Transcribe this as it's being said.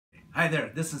Hi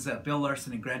there, this is Bill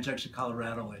Larsen in Grand Junction,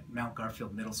 Colorado at Mount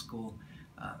Garfield Middle School.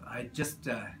 I just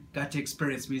got to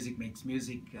experience Music Makes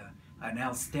Music, an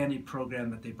outstanding program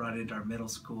that they brought into our middle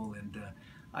school, and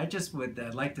I just would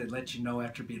like to let you know,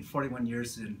 after being 41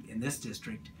 years in this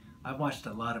district, I've watched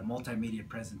a lot of multimedia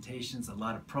presentations, a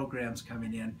lot of programs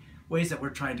coming in, ways that we're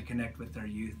trying to connect with our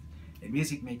youth, and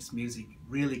Music Makes Music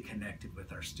really connected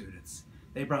with our students.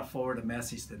 They brought forward a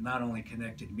message that not only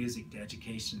connected music to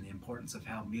education, the importance of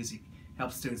how music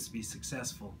helps students to be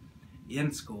successful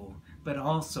in school, but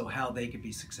also how they could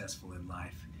be successful in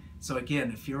life. So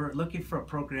again, if you're looking for a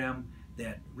program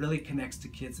that really connects to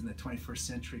kids in the 21st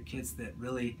century, kids that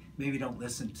really maybe don't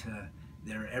listen to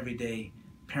their everyday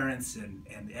parents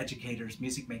and educators,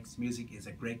 Music Makes Music is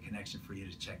a great connection for you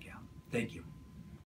to check out. Thank you.